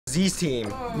Z's team.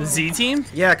 The Z team?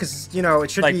 Yeah, because you know it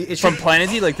should like be. It from should, Planet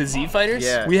Z, like the Z fighters.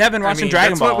 Yeah. We have been watching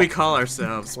Dragon Ball. That's what we call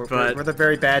ourselves. We're the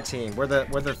very bad team. We're the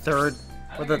third.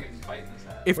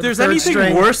 If We're there's the third anything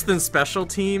string. worse than special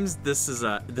teams, this is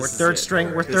a. We're third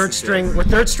string. We're third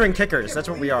string kickers. That's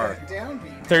what we are.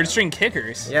 Third string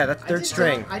kickers. Yeah, that's third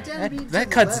string.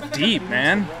 That cuts deep,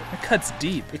 man. That cuts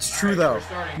deep. It's true though.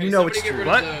 You know it's true.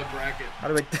 What? How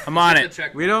do I? I'm on it.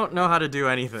 We don't know how to do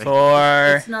anything.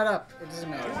 For. It's not up. It doesn't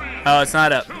matter. Oh, it's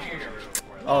not up.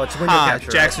 Oh, it's window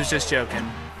capture. Jaax was just joking.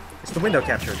 It's the window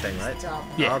capture thing, right?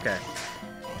 Yeah. Oh, okay.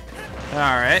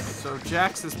 Alright. So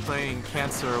Jaax is playing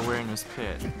Cancer Awareness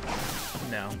Pit.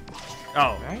 No.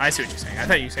 Oh, Right? I see what you're saying. I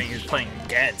thought you were saying you were playing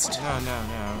against.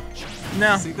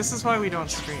 No. See, this is why we don't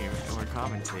stream or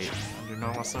commentate under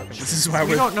normal circumstances. This is why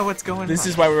we don't know what's going on. This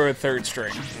is why we're a third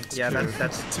string. Yeah,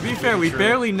 that's. To be fair, we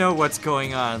barely know what's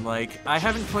going on. Like, I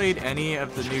haven't played any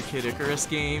of the new Kid Icarus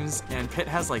games, and Pit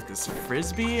has like this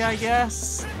frisbee, I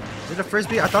guess. Is it a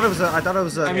frisbee? I thought it was a.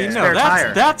 I mean, spare no,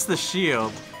 tire. that's the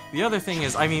shield. The other thing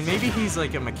is, I mean, maybe he's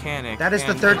like a mechanic. That is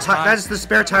the third tire. That is the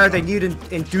spare tire they need in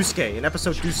Duske, in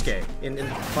episode Duske, in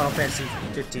Final Fantasy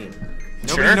 15.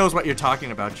 Nobody knows what you're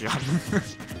talking about, John.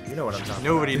 You know what I'm talking about.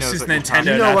 Nobody knows. This is what you're talking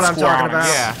Nintendo. You know what I'm Square talking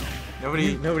Enix. about.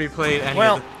 Yeah. Nobody played any.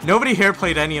 Well- Nobody here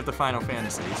played any of the Final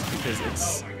Fantasies because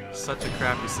it's such a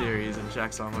crappy series, and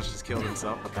Jaax almost just killed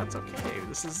himself. But that's okay.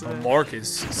 This is. Mork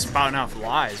is spouting off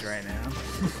lies right now.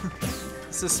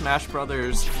 This is Smash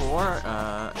Brothers 4,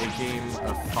 a game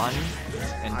of fun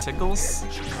and tickles.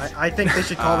 I think they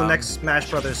should call the next Smash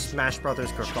Brothers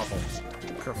Kerfuffle.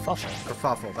 Kerfuffle.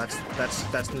 Kerfuffle.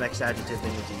 That's the next adjective they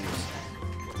need to use.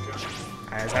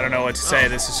 Guys, I don't know what to say.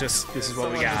 This is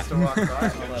what we got.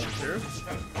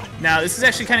 Now, this is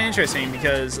actually kind of interesting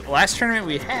because last tournament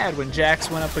we had when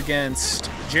Jaax went up against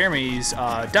Jeremy's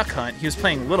Duck Hunt, he was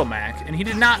playing Little Mac, and he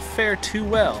did not fare too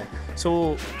well.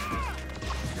 So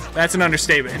that's an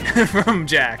understatement from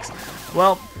Jaax.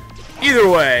 Well, either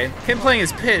way, him playing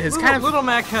his Pit has kind of... Little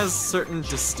Mac has certain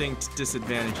distinct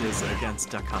disadvantages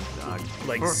against Duck Hunt Dog.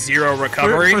 Like zero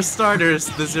recovery? For starters,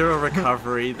 the zero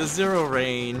recovery, the zero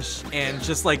range, and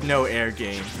just like no air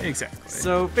game. Exactly.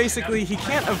 So basically, he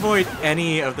can't avoid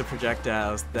any of the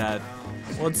projectiles that,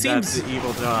 Well, it seems... that the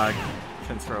evil dog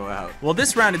can throw out. Well,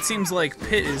 this round it seems like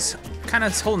Pit is kind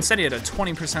of holding steady at a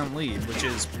 20% lead, which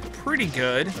is pretty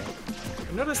good.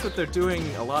 Notice that they're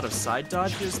doing a lot of side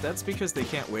dodges. That's because they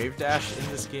can't wave dash in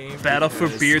this game. Battle for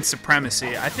beard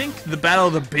supremacy. I think the Battle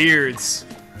of the Beards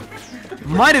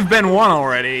might have been won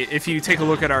already if you take a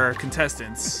look at our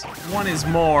contestants. One is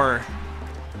more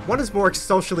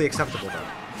Socially acceptable though.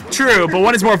 true, but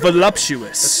one is more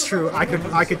voluptuous. It's true. I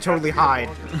could totally hide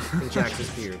in Jaax's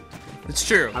beard. It's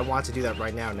true. I want to do that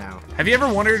right now. Have you ever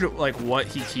wondered like what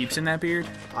he keeps in that beard?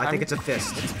 I think it's a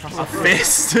fist. A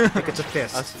fist. I think it's a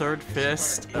fist. A third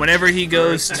fist. Whenever he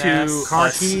goes to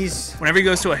Car keys. whenever he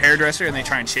goes to a hairdresser and they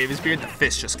try and shave his beard, the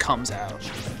fist just comes out.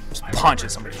 Just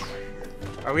punches somebody.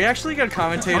 Are we actually gonna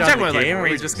commentate I'm on talking the about, like, game, or are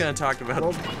we razors. just gonna talk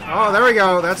about? Oh, there we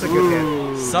go. That's a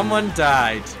good hit. Someone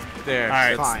died. There. All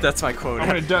right, fine. That's my quota. I'm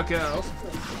gonna duck out.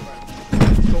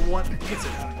 But what gets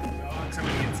it?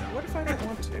 Somebody gets it. What if I don't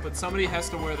want to? But somebody has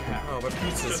to wear the hat. Oh, but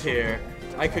pizza's here.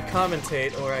 I could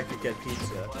commentate, or I could get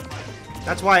pizza.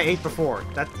 That's why I ate before.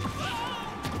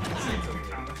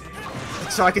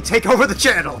 So I could take over the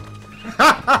channel.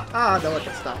 No one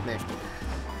can stop me.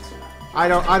 I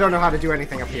don't know how to do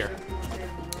anything up here.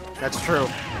 That's true.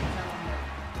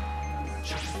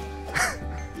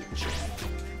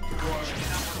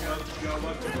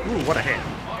 Ooh, what a hit.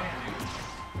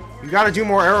 You gotta do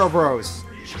more arrow bros.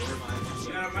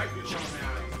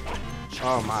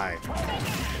 Oh my.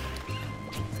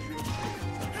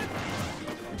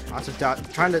 Lots of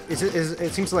trying to.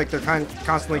 It seems like they're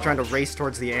constantly trying to race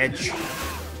towards the edge.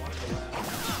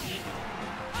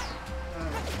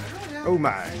 Oh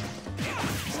my.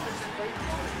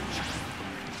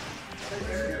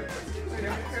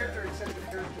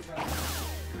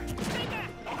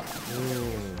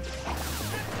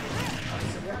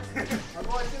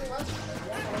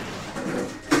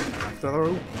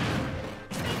 Throw.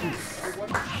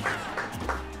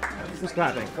 Who's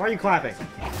clapping? Why are you clapping?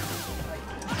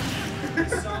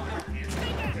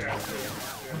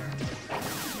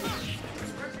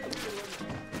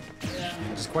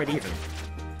 It's quite even.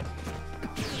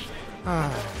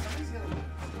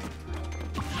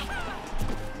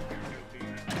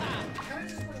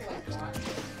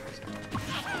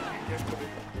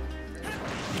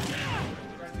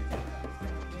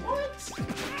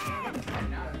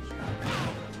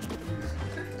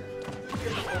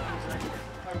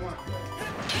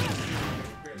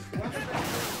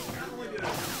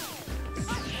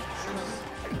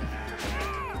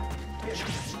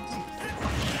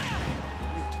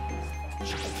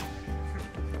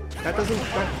 That doesn't.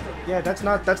 Yeah, that's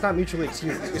not mutually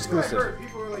exclusive.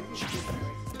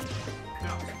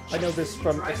 I know this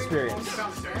from experience.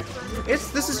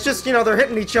 This is just, you know, they're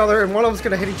hitting each other and one of them's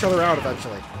gonna hit each other out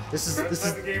eventually. This is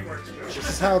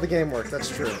how the game works. That's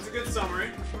true. It's a good summary.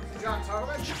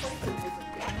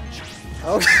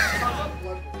 Okay.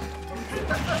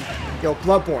 Yo,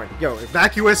 Bloodborne. Yo,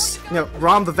 vacuous. You know,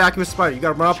 Rom the vacuous spider. You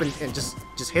gotta run up and just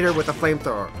hit her with a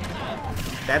flamethrower.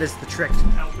 That is the trick.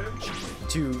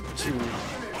 It's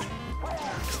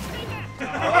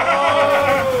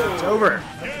over.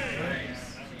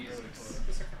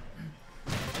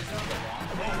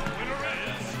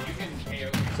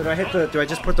 So do I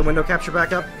just put the window capture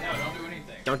back up? No, don't do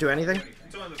anything. Don't do anything?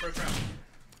 It's only the first round.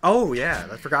 Oh yeah,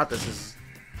 I forgot this is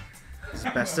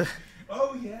best of.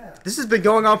 Oh yeah. This has been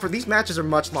going on for, these matches are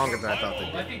much longer than I thought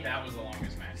they'd be. I think that was the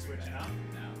longest match. No.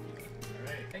 I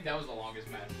think that was the longest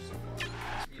match so far.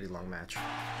 Pretty long match.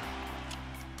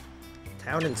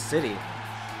 Town and city.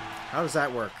 How does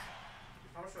that work?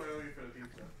 How much do I owe you for the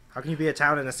pizza? How can you be a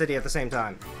town and a city at the same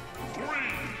time? 3,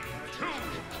 2,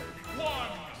 1,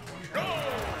 go!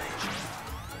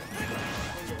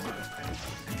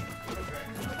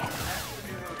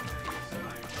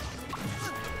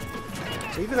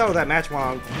 So even though that match went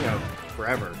on, you know,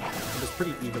 forever, it was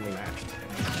pretty evenly matched.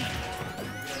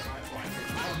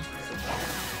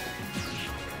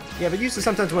 Yeah, but usually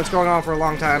sometimes when it's going on for a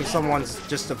long time, someone's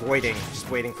just waiting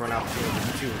for an opportunity.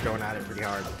 You two are going at it pretty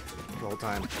hard the whole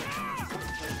time.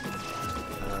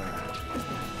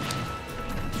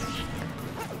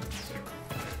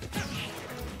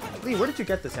 Lee, where did you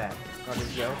get this at? On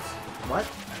these notes? What?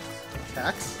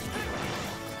 Tax?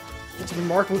 It's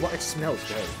remarkable. It smells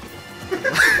great.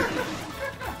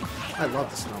 I love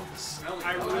the smell of this.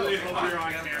 I really hope you're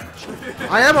on camera.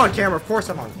 I am on camera, of course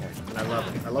I'm on camera. And I love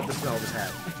it. I love the smell of his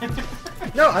hat.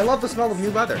 No, I love the smell of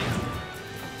new leather.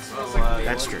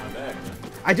 That's true.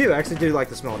 I actually do like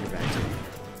the smell of your bag too.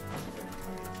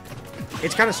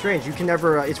 It's kind of strange. You can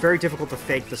never, it's very difficult to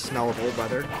fake the smell of old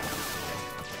leather.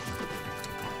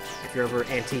 If you're ever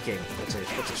antiquing, it's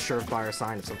a surefire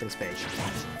sign of something's fake.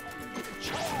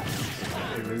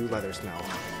 The new leather smell.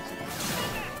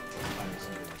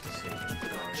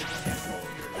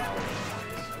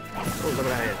 Oh, look at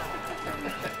that hit.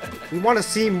 We want to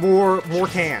see more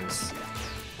cans.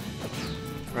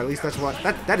 Or at least that's what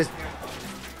that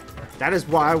is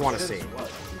what I want to see.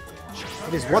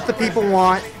 It is what the people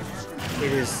want.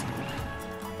 It is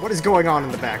what is going on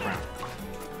in the background.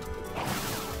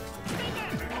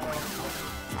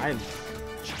 I'm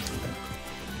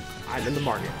in the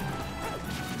market.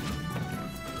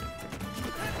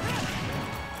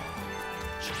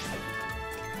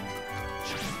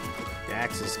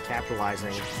 Jaax is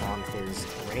capitalizing on his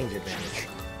range advantage.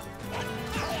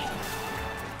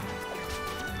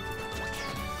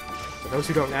 For those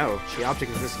who don't know, the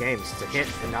object of this game is to hit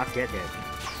and not get hit.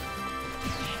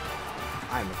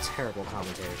 I'm a terrible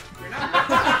commentator.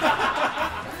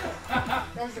 That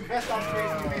was the best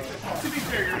observation you made so far. To be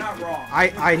fair, you're not wrong.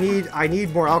 I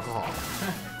need more alcohol.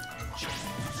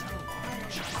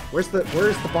 Where's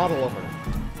the bottle opener?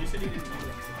 You said you didn't.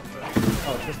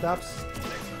 Oh, it just stops.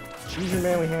 Use your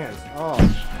manly hands. Oh,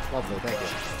 lovely, thank you.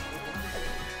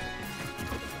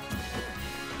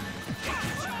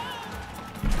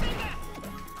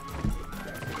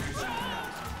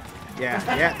 Yeah,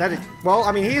 that is. Well,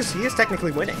 I mean, he is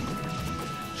technically winning.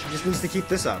 He just needs to keep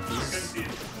this up.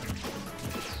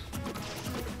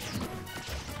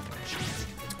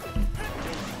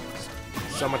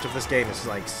 So much of this game is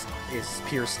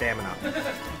pure stamina,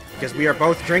 because we are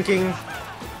both drinking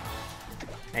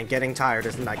and getting tired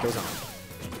as the night goes on.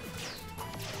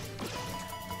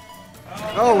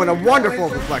 Oh, and a wonderful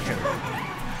reflection.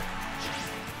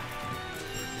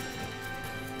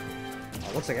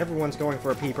 Looks like everyone's going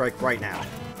for a pee break right now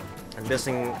and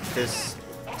missing this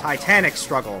titanic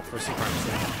struggle for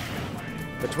supremacy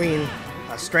between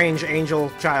a strange angel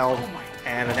child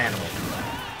and an animal.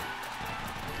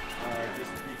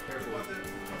 Just be careful with it.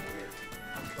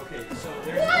 Okay, so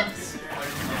there's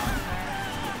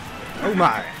Oh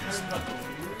my!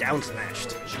 Down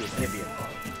smashed. She was Nibian.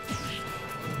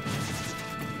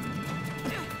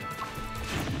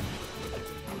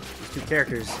 These two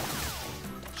characters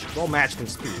well matched in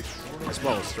speed, as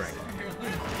well as strength.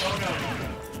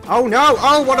 Oh no!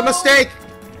 Oh, what a mistake!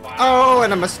 Oh,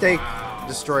 and a mistake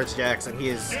destroys Jaax, and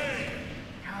he's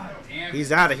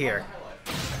out of here.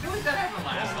 I feel like that happened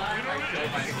last time. I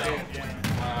killed myself.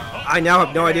 I now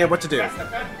have no idea what to do.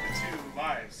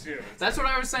 That's what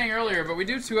I was saying earlier, but we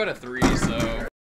do 2 out of 3, so...